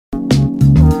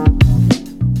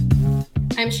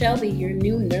I'm Shelby, your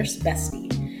new nurse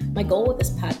bestie. My goal with this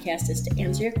podcast is to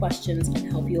answer your questions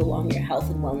and help you along your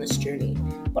health and wellness journey,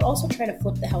 but also try to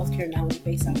flip the healthcare knowledge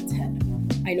base on its head.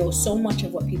 I know so much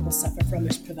of what people suffer from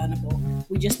is preventable.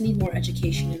 We just need more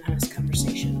education and honest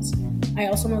conversations. I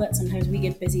also know that sometimes we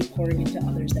get busy pouring into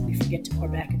others that we forget to pour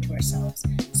back into ourselves.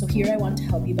 So here I want to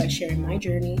help you by sharing my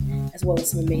journey, as well as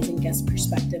some amazing guest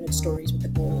perspective and stories with the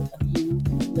goal of you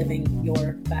living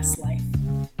your best life.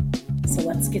 So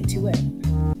let's get to it.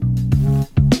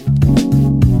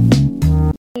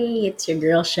 Hey, it's your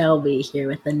girl Shelby here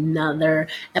with another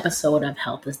episode of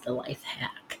Health is the Life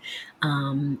Hack.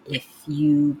 If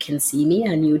you can see me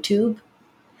on YouTube,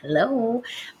 hello.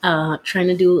 Trying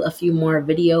to do a few more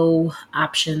video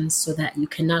options so that you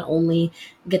can not only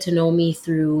get to know me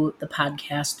through the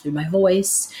podcast, through my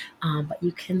voice, but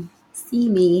you can see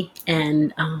me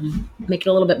and make it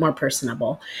a little bit more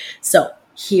personable. So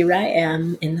here I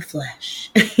am in the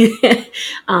flesh.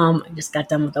 I just got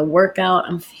done with a workout.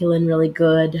 I'm feeling really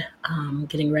good.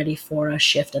 Getting ready for a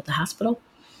shift at the hospital.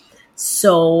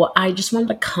 So I just wanted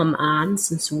to come on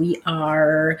since we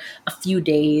are a few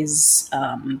days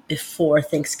before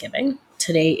Thanksgiving.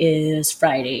 Today is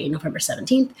Friday, November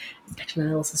 17th. It's actually my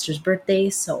little sister's birthday,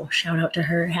 so shout out to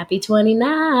her. Happy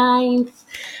 29th.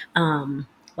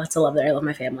 Lots of love there. I love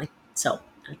my family. So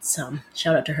that's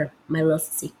shout out to her, my little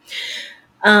sissy.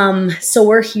 So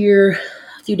we're here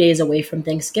a few days away from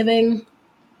Thanksgiving,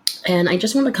 and I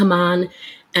just want to come on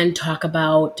and talk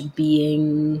about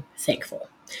being thankful.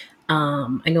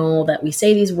 I know that we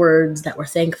say these words that we're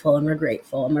thankful and we're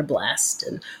grateful and we're blessed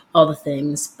and all the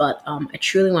things, but I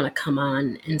truly want to come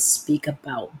on and speak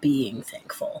about being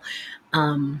thankful.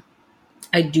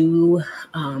 I do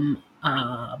an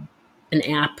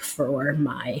app for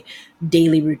my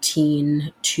daily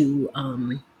routine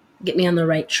to get me on the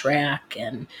right track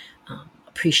and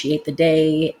appreciate the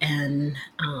day, and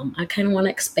I kind of want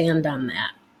to expand on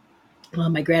that.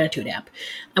 My gratitude app.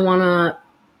 I want to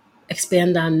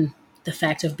expand on the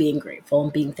fact of being grateful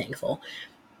and being thankful.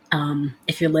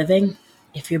 If you're living,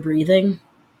 if you're breathing,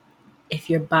 if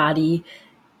your body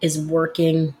is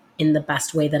working in the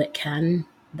best way that it can,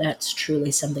 that's truly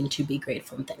something to be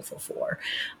grateful and thankful for.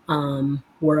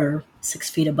 We're 6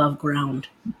 feet above ground.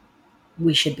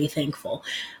 We should be thankful.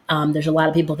 There's a lot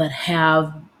of people that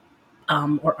have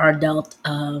or are dealt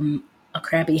a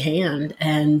crappy hand,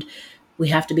 and we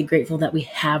have to be grateful that we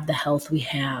have the health we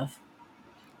have.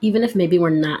 Even if maybe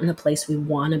we're not in the place we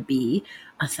want to be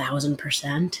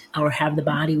 1,000%, or have the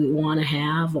body we want to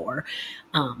have, or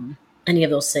any of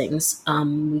those things,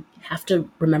 we have to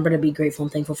remember to be grateful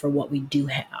and thankful for what we do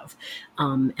have,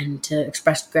 and to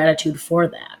express gratitude for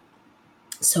that.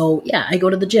 So yeah, I go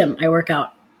to the gym, I work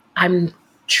out. I'm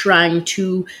trying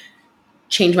to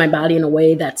change my body in a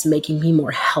way that's making me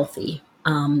more healthy.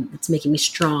 It's making me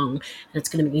strong, and it's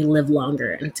going to make me live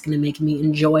longer, and it's going to make me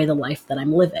enjoy the life that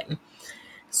I'm living.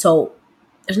 So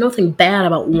there's nothing bad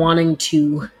about wanting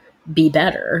to be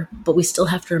better, but we still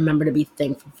have to remember to be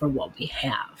thankful for what we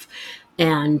have.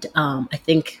 And I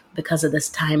think because of this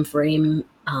time frame,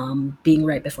 being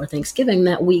right before Thanksgiving,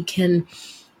 that we can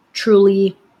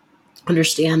truly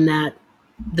understand that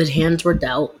the hands were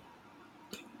dealt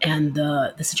and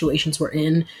the situations we're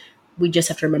in. We just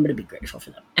have to remember to be grateful for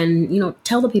them. And,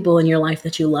 tell the people in your life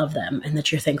that you love them and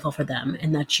that you're thankful for them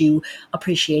and that you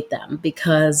appreciate them,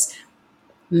 because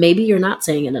maybe you're not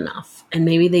saying it enough, and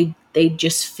maybe they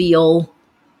just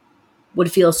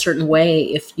would feel a certain way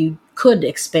if you could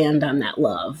expand on that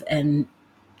love and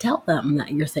tell them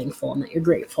that you're thankful and that you're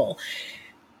grateful.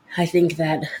 I think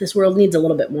that this world needs a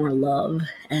little bit more love,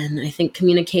 and I think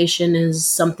communication is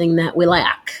something that we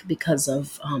lack because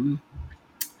of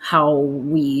how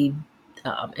we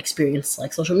experience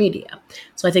like social media.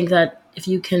 So I think that if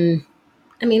you can,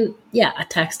 a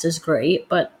text is great,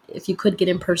 but if you could get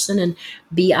in person and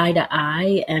be eye to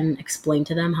eye and explain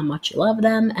to them how much you love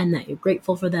them and that you're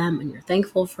grateful for them and you're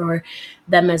thankful for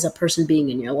them as a person being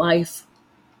in your life,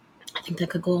 I think that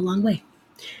could go a long way.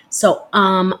 So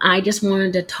I just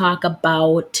wanted to talk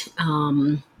about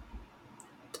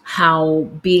how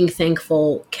being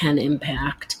thankful can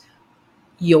impact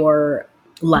your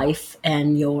life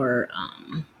and your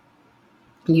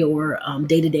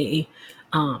day-to-day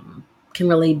can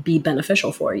really be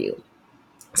beneficial for you.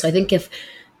 So I think if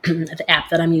the app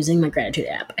that I'm using, my gratitude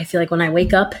app, I feel like when I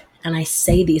wake up and I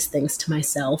say these things to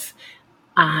myself,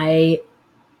 I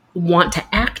want to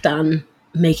act on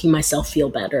making myself feel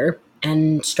better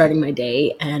and starting my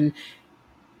day. And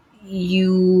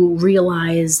you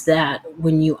realize that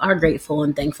when you are grateful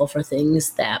and thankful for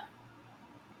things, that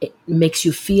it makes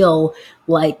you feel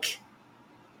like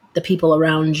the people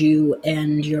around you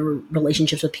and your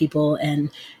relationships with people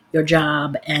and your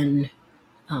job and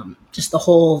just the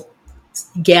whole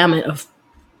gamut of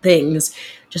things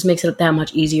just makes it that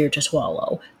much easier to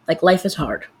swallow. Like, life is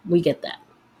hard. We get that.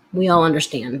 We all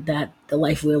understand that the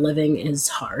life we're living is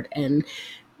hard, and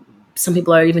some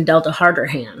people are even dealt a harder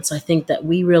hand. So I think that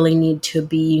we really need to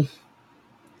be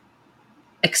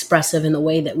expressive in the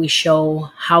way that we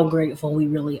show how grateful we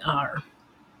really are.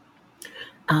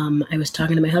 I was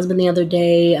talking to my husband the other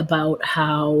day about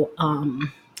how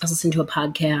I was listening to a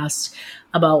podcast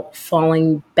about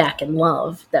falling back in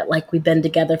love, that like we've been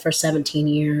together for 17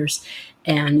 years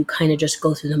and you kind of just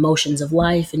go through the motions of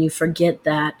life and you forget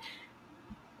that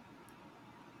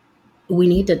we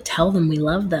need to tell them we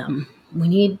love them. We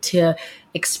need to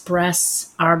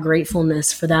express our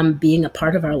gratefulness for them being a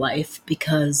part of our life,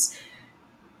 because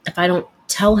if I don't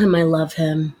tell him I love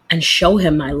him and show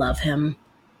him I love him,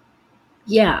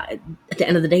 yeah, at the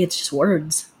end of the day, it's just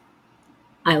words.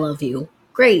 I love you.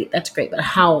 Great, that's great. But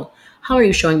how are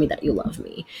you showing me that you love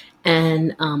me?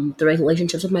 And the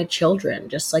relationships with my children,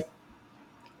 just like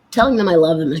telling them I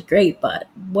love them is great, but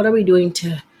what are we doing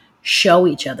to show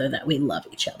each other that we love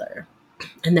each other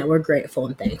and that we're grateful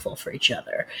and thankful for each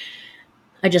other?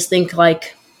 I just think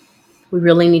like we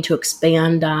really need to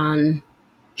expand on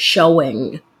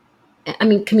showing, I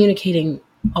mean, communicating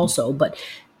also, but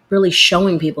really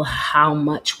showing people how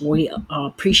much we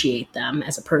appreciate them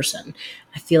as a person.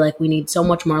 I feel like we need so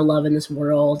much more love in this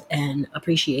world and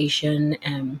appreciation.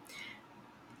 And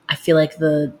I feel like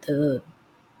the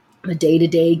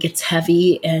day-to-day gets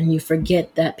heavy and you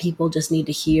forget that people just need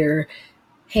to hear,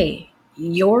 hey,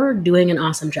 you're doing an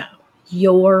awesome job.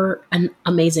 You're an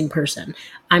amazing person.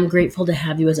 I'm grateful to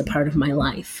have you as a part of my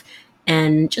life.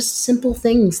 And just simple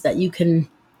things that you can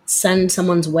send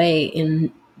someone's way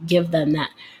and give them that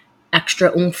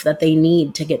extra oomph that they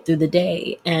need to get through the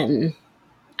day. And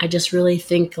I just really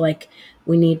think like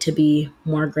we need to be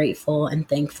more grateful and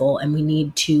thankful, and we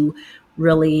need to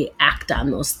really act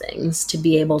on those things to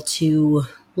be able to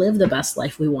live the best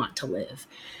life we want to live.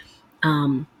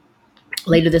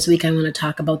 Later this week, I want to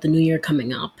talk about the new year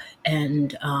coming up.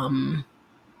 And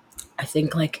I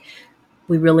think like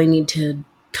we really need to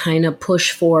kind of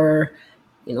push for,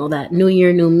 that new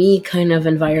year, new me kind of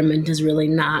environment is really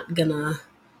not gonna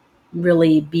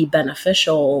really be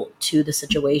beneficial to the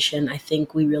situation. I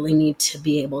think we really need to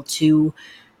be able to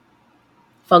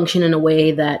function in a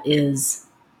way that is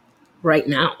right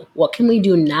now. What can we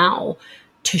do now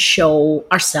to show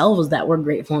ourselves that we're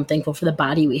grateful and thankful for the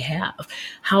body we have?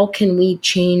 How can we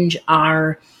change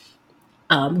our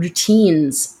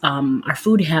routines, our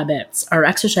food habits, our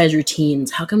exercise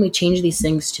routines? How can we change these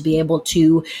things to be able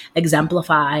to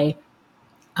exemplify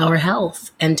our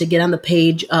health and to get on the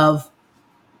page of,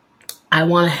 I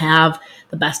want to have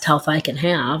the best health I can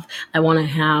have. I want to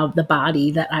have the body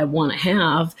that I want to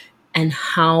have. And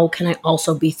how can I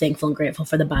also be thankful and grateful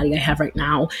for the body I have right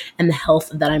now and the health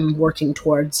that I'm working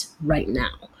towards right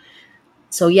now?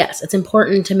 So yes, it's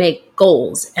important to make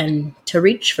goals and to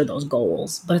reach for those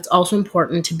goals, but it's also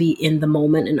important to be in the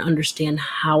moment and understand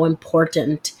how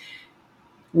important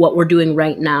what we're doing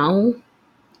right now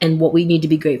and what we need to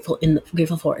be grateful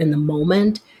for in the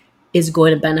moment is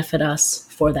going to benefit us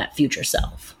for that future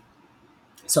self.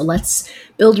 So let's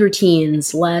build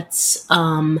routines. Let's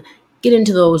get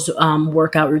into those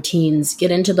workout routines,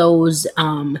 get into those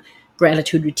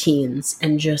gratitude routines,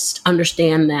 and just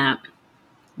understand that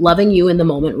loving you in the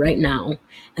moment right now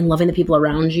and loving the people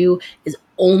around you is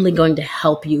only going to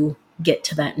help you get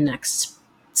to that next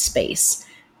space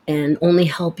and only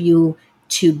help you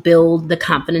to build the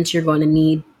confidence you're going to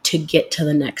need to get to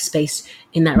the next space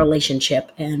in that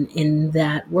relationship and in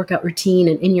that workout routine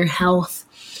and in your health.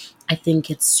 I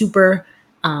think it's super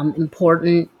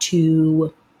important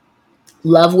to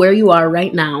love where you are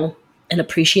right now and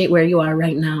appreciate where you are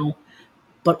right now,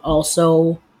 but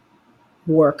also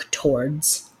work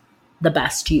towards the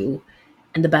best you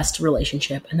and the best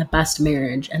relationship and the best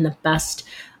marriage and the best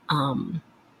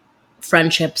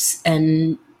friendships,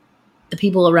 and the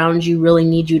people around you really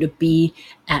need you to be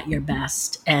at your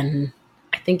best. And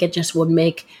I think it just would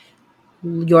make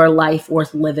your life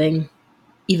worth living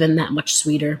even that much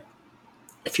sweeter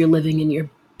if you're living in your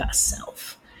best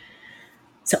self.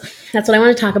 So that's what I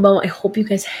want to talk about. I hope you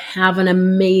guys have an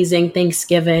amazing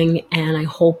Thanksgiving, and I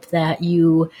hope that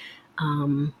you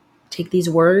take these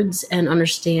words and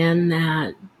understand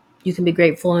that you can be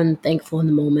grateful and thankful in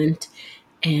the moment,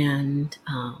 and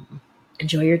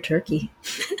enjoy your turkey.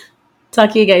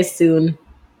 Talk to you guys soon.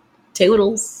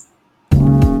 Toodles.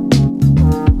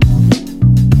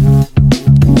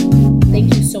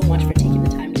 Thank you so much for taking the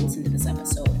time to listen to this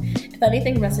episode. If If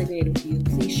anything resonated with you,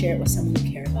 please share it with someone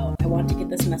you care about. I want to get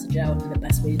this message out, and the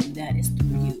best way to do that is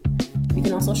through you. You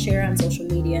can also share on social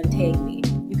media and tag me.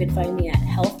 You can find me at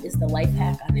Health is the Life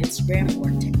Hack on Instagram or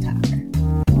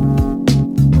TikTok.